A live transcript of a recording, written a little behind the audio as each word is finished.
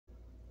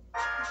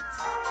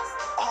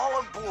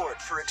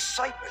roared for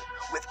excitement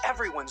with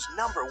everyone's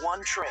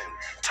 #1 train,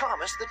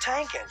 Thomas the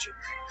Tank Engine.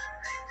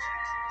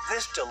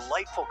 This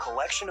delightful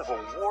collection of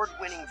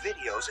award-winning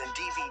videos and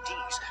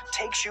DVDs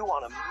takes you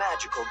on a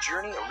magical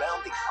journey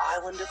around the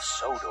island of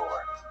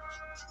Sodor.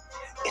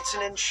 It's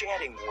an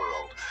enchanting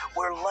world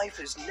where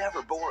life is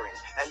never boring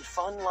and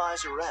fun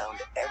lies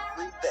around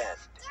every bend.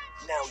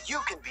 Now you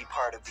can be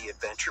part of the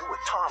adventure with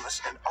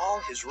Thomas and all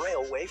his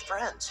railway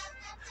friends.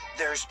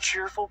 There's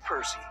cheerful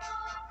Percy,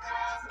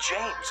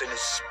 James in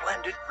his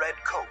splendid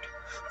red coat,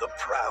 the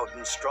proud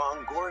and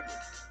strong Gordon,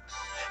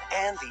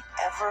 and the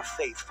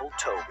ever-faithful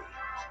Toby.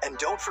 And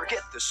don't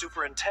forget the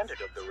superintendent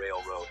of the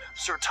railroad,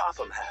 Sir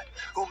Topham Hatt,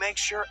 who makes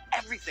sure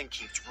everything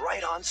keeps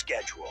right on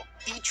schedule.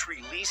 Each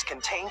release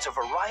contains a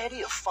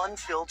variety of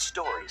fun-filled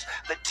stories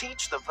that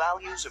teach the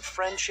values of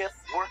friendship,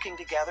 working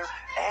together,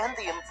 and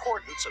the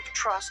importance of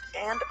trust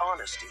and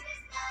honesty.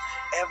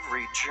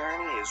 Every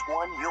journey is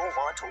one you'll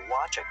want to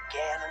watch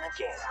again and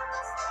again.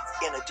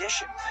 In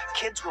addition,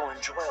 kids will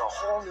enjoy a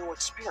whole new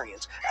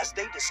experience as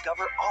they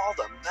discover all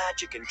the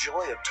magic and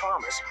joy of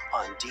Thomas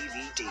on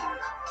DVD.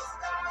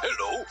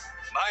 Hello,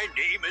 my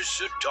name is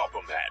Sir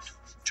Topham Hatt.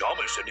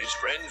 Thomas and his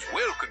friends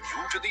welcome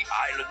you to the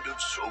island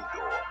of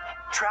Sodor.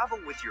 Travel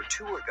with your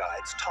tour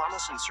guides,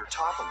 Thomas and Sir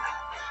Topham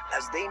Hatt,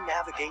 as they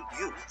navigate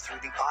you through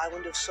the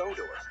island of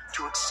Sodor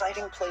to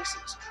exciting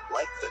places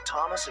like the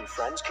Thomas and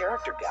Friends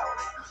Character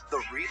Gallery,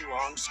 the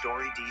Read-Along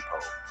Story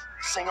Depot,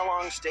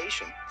 Sing-Along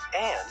Station,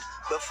 and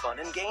the Fun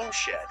and Games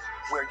Shed,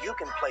 where you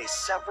can play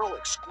several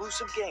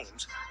exclusive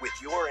games with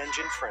your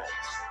engine friends.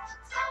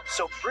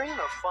 So bring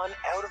the fun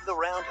out of the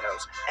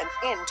roundhouse and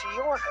into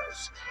your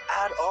house.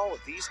 Add all of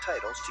these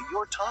titles to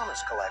your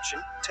Thomas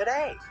collection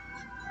today.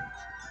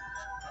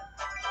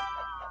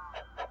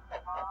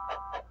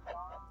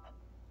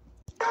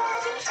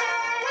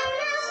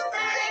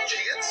 Hey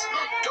kids,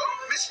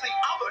 don't miss the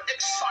other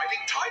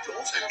exciting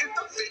titles in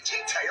the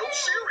Veggie Tales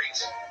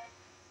series.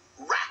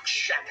 Rack,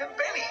 Shack, and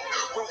Benny.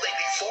 Will they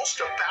be forced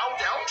to bow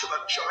down to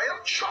the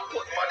giant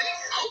chocolate bunny?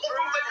 Or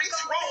will they be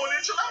thrown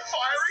into the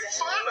fiery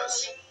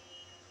furnace?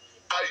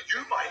 Are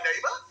you my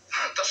neighbor?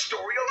 The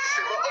story of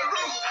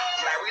Fill-A-Roo.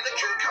 Larry the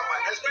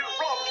Cucumber has been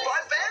robbed by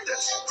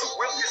bandits.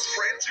 Will his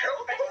friends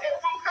help, or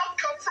will help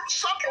come from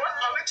somewhere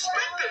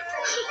unexpected?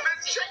 Then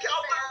check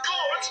out the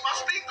gourds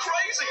must be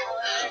crazy.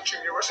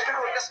 Junior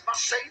Asparagus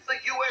must save the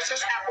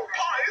USS Apple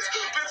Pies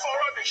before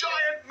a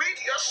giant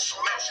meteor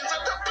smashes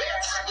it to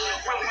bits.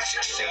 Will he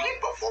succeed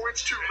before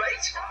it's too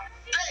late?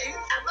 Dave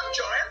and the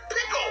Giant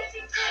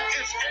Pickle.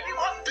 Is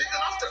anyone big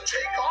enough to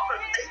take on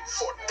an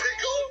 8-foot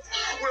pickle?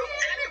 Will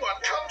anyone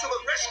come to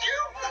the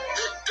rescue?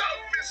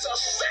 Don't miss a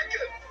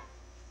second.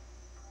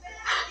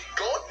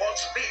 God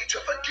wants me to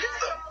forgive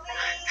them.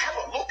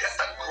 Have a look at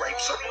the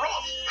grapes of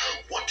wrath.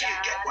 What do you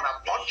get when a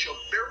bunch of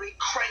very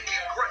cranky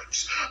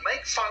grapes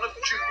make fun of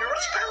Junior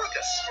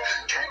Asparagus?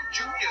 Can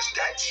Junior's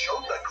dad show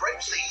the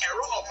grapes the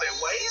error of their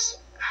ways?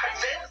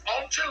 Then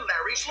on to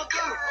Larry's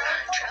Lagoon.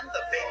 Can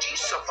the veggies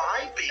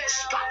survive being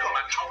stuck on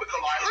a tropical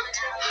island?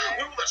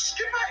 Will the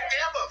skipper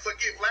ever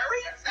forgive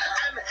Larry?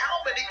 And how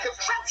many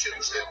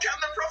contraptions can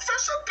the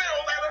professor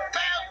build out of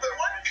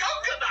bamboo and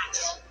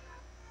coconuts?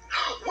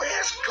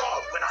 Where's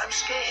God when I'm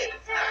scared?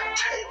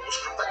 Tales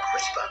from the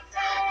Crisper.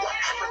 What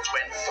happens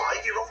when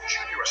 5-year-old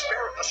Junior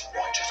Asparagus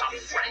watches a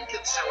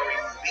Franken-celery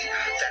movie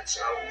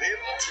that's a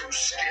little too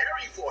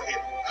scary for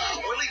him?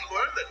 Will he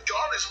learn that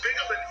God is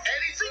bigger than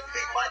anything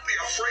he might be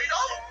afraid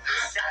of?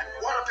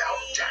 And what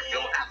about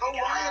Daniel and the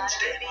Lion's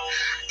Den?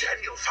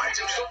 Daniel finds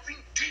himself in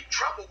deep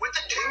trouble with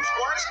the king's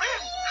wise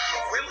men.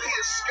 Will he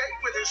escape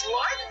with his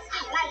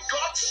life? Will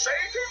God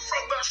save him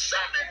from the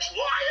savage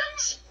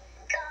lions?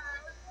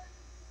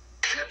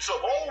 Kids of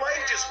all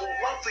ages will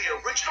love the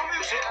original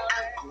music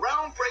and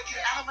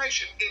groundbreaking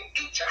animation in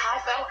each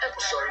half-hour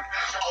episode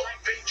of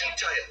Veggie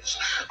Tales.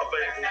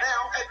 Available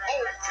now at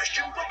all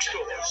Christian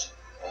bookstores.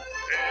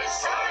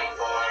 It's time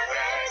for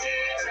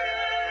Veggie Tales.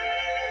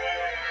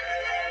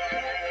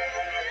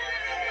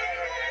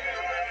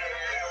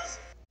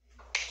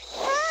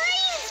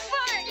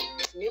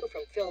 New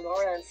from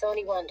Filmora and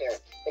Sony Wonder,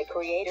 the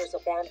creators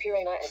of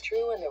Vampirina and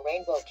True and the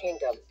Rainbow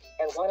Kingdom,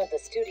 and one of the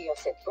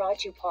studios that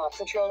brought you Paw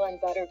Patrol and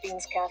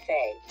Butterbeans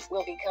Cafe,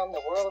 will become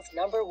the world's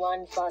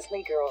 #1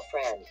 Fuzzly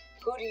girlfriend.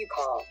 Who do you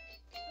call?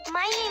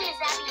 My name is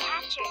Abby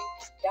Hatcher.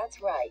 That's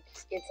right,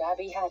 it's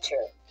Abby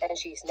Hatcher, and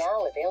she's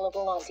now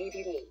available on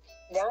DVD.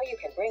 Now you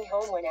can bring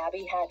home when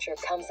Abby Hatcher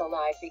comes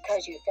alive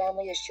because your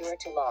family is sure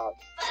to love.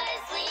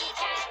 Fuzzly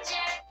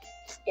Catcher.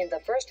 In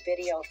the first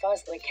video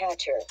Fuzzly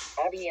Catcher,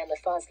 Abby and the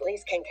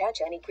Fuzzlies can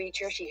catch any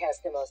creature. She has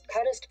the most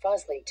cuttest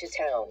Fuzzly to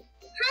town.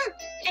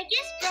 I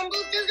guess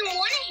Grumbles doesn't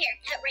want a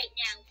haircut right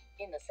now.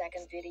 In the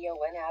second video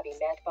when Abby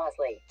met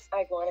Fuzzly,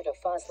 I've wanted a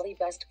Fuzzly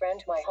best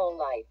friend my whole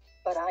life,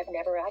 but I've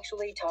never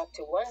actually talked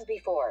to one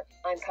before.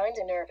 I'm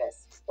kinda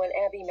nervous. When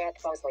Abby Met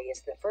Fuzzly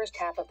is the first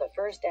half of the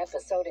first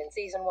episode in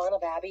season 1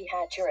 of Abby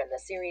Hatcher and the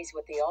series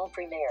with the all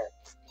premiere.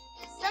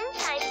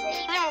 Sometimes I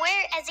even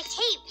wear it as a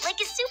cape,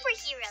 like a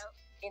superhero.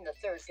 In the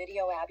third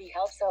video, Abby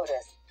helps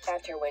Otis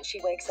after when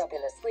she wakes up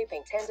in a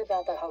sleeping tent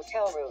above the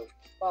hotel roof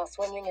while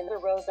swinging in the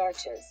rose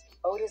arches.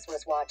 Otis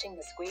was watching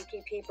the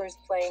squeaky peepers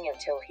playing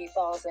until he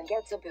falls and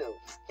gets a boo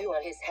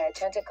on his head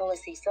tentacle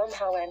as he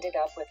somehow ended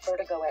up with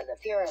vertigo and the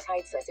fear of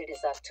heights, as it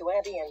is up to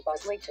Abby and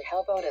Buzzley to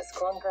help Otis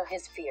conquer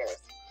his fears.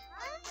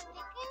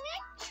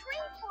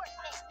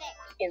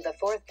 In the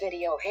fourth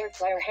video, Hair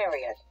Flyer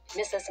Harriet,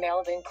 Mrs.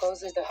 Melvin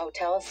closes the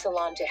hotel's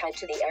salon to head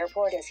to the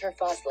airport as her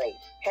Fuzzly.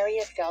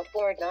 Harriet felt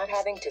bored not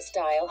having to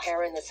style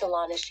hair in the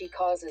salon as she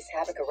causes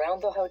havoc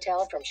around the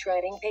hotel, from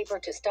shredding paper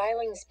to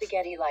styling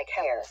spaghetti-like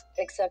hair,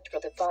 except for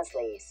the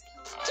Fuzzlies.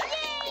 Yay!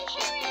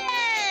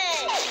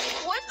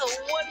 What a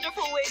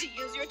wonderful way to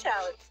use your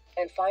talent.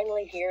 And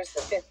finally, here's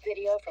the fifth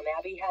video from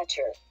Abby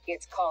Hatcher.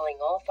 It's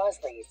calling all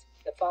Fuzzlies.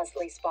 The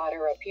Fuzzly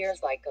spotter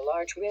appears like a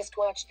large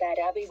wristwatch that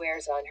Abby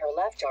wears on her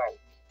left arm.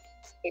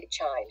 It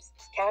chimes.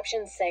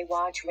 Captions say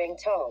watch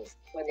ringtone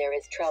when there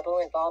is trouble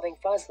involving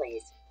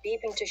Fuzzlies,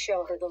 beeping to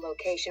show her the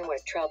location where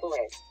trouble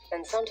is,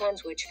 and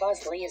sometimes which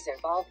Fuzzly is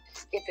involved,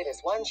 if it is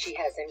one she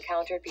has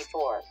encountered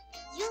before.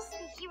 You'll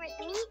stay here with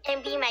me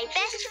and be my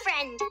best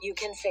friend. You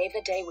can save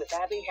the day with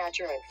Abby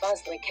Hatcher and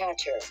Fuzzly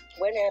Catcher.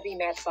 When Abby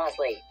met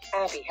Fuzzly,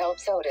 Abby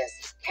helps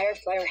Otis, Hair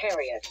Flyer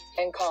Harriet,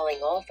 and calling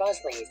all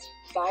Fuzzlies.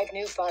 5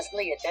 new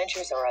Fuzzly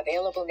adventures are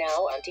available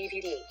now on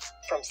DVD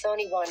from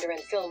Sony Wonder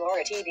and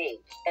Filmora TV.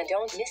 And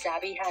don't miss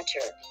Abby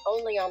Hatcher,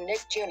 only on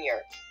Nick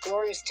Jr.,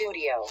 Guru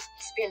Studio,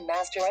 Spin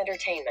Master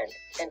Entertainment,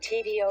 and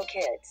TVO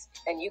Kids.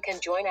 And you can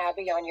join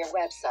Abby on your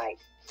website.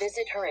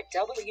 Visit her at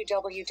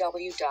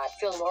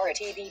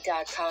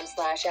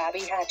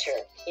www.filmoratv.com/Abby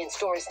Hatcher. In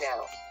stores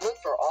now. Look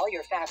for all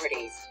your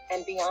favorites,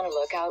 and be on a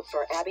lookout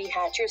for Abby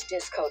Hatcher's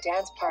Disco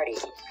Dance Party,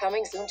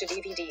 coming soon to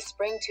DVD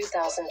spring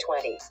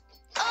 2020.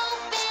 Open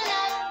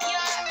up your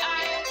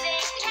arms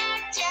and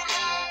catch a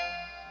hug.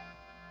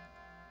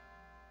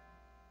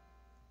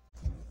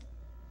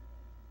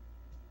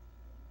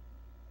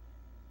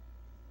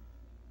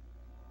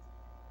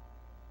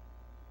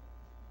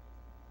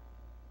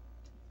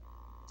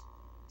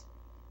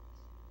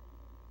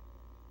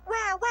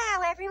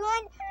 Wow,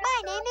 everyone.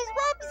 My name is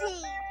Wubsy.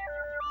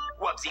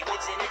 Wubsy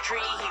lives in a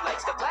tree, he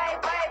likes to play.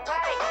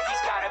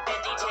 He's got a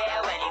bendy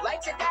tail and he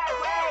likes it that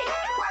way.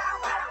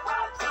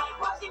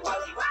 Wubsy,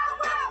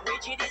 wow.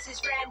 Bridget is his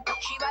friend,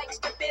 she likes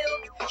to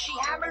build. She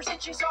hammers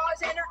and she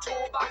saws and her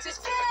toolbox is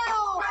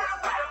filled.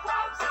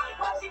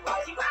 Wubsy,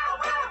 wow.